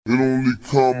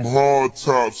come hard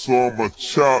top, so I'ma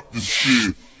chop the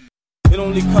shit. It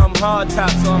only come hard top,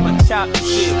 so I'ma chop the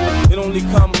shit. It only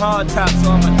come hard top,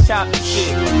 so I'ma chop the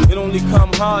shit. It only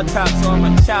come hard top, so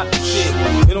I'ma chop the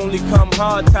shit. It only come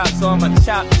hard top, so I'ma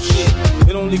chop the shit.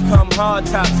 It only come hard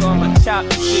top, so I'ma chop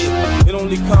the shit. It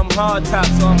only come hard top,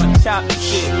 so I'ma chop the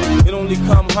shit. It only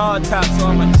come hard top, so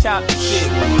I'ma chop the shit.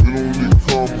 It only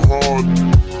come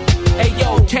hard. Hey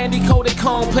yo, candy coated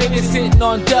cone plated sitting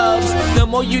on dubs. The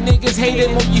more you niggas hate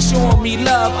it, more you showing me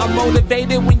love. I'm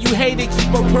motivated when you hate it.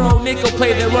 Keep a pearl nickel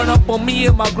plated. Run up on me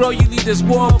and my girl, you leave this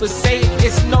world for Satan.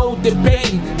 It's no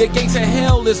debating. The gates of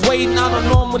hell is waiting. I don't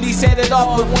normally set it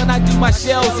off, but when I do my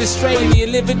shells, it's straight. You're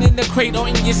living in the crate or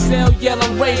in your cell,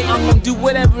 yelling rape. I'm gonna do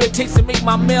whatever it takes to make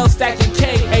my mail stacking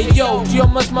cake. Hey yo, do you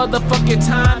much motherfucking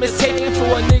time it's taking for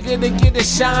a nigga to get a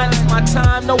shine? It's my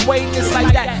time, no waiting. It's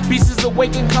like that. Beast is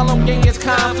awakened, column gang is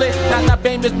conflict. Not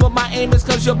famous, but my aim is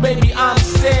cause your baby I'm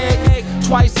sick.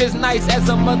 Twice as nice as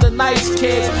a mother nice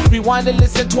kids. Rewind and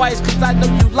listen twice cause I know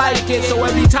you like it. So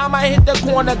every time I hit the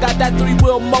corner, got that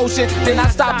 3-wheel motion. Then I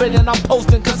stop it and I'm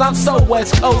posting cause I'm so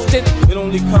west coasting. It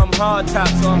only come hard top,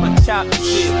 so I'ma chop the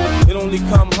shit. It only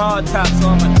come hard top, so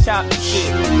I'ma chop the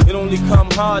shit. It only come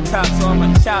hard top, so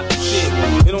I'ma chop the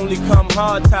shit. It only come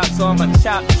hard top, so I'ma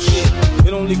chop the shit.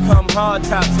 It only come hard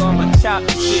top, so I'ma chop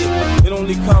the shit. It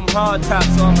only come hard top,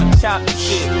 so I'ma chop the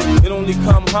shit. It only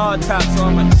come hard top, so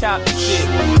I'ma chop the shit.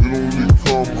 It only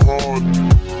come hard.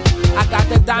 I got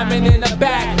the diamond in the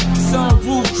back,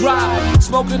 sunroof drop.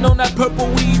 Smoking on that purple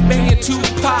weed, banging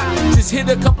Tupac. Just hit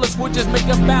a couple of switches, make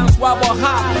it bounce while I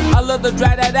hop. I love to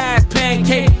dry that ass,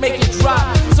 pancake, make it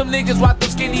drop. Some niggas rock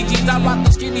those skinny jeans, I rock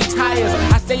those skinny tires.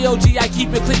 I stay OG, I keep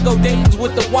it click, go Dayton's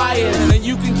with the wires. And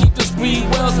you can keep the speed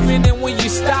well spinning when you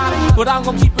stop, but I'm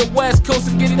gonna keep it West Coast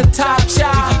and get the top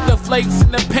shot. We keep the flakes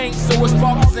in the paint so it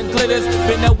sparkles and glitters.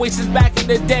 Been that way since back in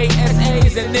the day,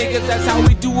 SAs and niggas, that's how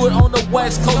we do it on the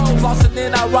West Coast. Flossing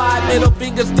in I ride, middle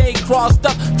fingers stay crossed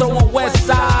up, throwing west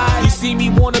side. You see me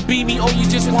wanna be me, or you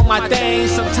just want my thing.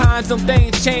 Sometimes some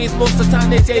things change, most of the time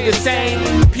they stay the same.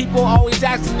 People always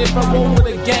asking if I roll with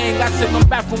a gang. I said my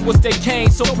back from which they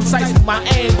came, so precise with my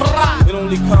aim. It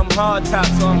only come hard top,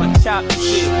 so I'ma chop the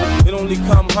shit. It only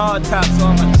come hard top, so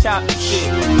I'ma chop the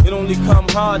shit. It only come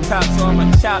hard top, so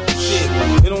I'ma chop the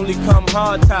shit. It only come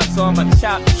hard top, so I'ma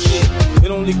chop the shit. It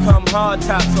only come hard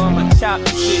top, so I'ma chop the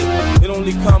shit. It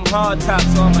only come hard top,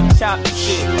 so I'ma chop the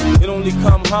shit. It only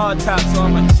come hard top, so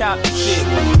I'ma chop the shit.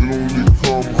 It only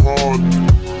come hard.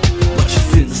 What you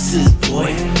feel this is,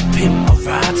 boy? Pimp my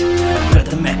ride. Grab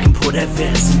the Mac and put that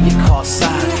Vance in your car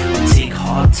side. We take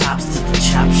hard tops to the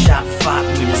chop shop.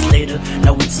 5 minutes later,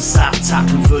 now it's a soft top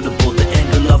convertible. The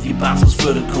angle of your bounce was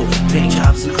vertical. Paint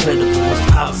job's incredible,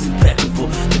 power's impeccable.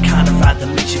 The kind of ride that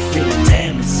makes you feel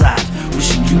damn inside.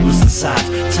 Wishing you was inside.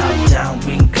 Top down,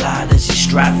 wing glide as you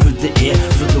stride through the air.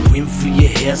 Feel the wind through your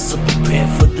hair, so prepare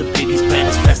for the biggest,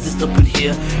 baddest, fastest up in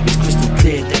here. It's crystal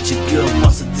clear that your girl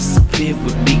wants to disappear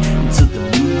with me into the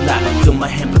moonlight. Feel my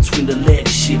hand between the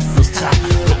legs, shit feels tight.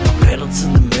 Put my pedal to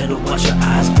the metal, watch your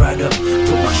eyes bright up.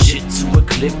 Put my shit to a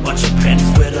clip, watch your panties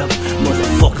wet up.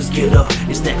 Motherfuckers get up,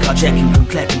 it's that carjacking, gun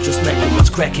clapping, just smacking what's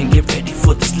cracking. Get ready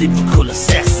for this lyrical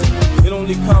assassin. It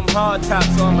only come hard top,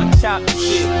 so I'ma chop the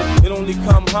shit. It only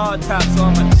come hard top, so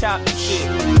I'ma chop the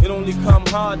shit. It only come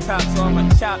hard top, so I'ma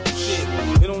chop the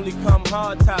shit. It only come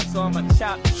hard top, so I'ma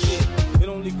chop the shit. It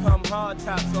only come hard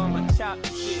top, so I'ma chop the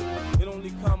shit. It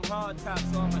only come hard top,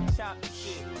 so I'ma chop the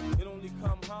shit. It only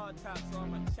come hard top, so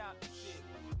I'ma chop the shit.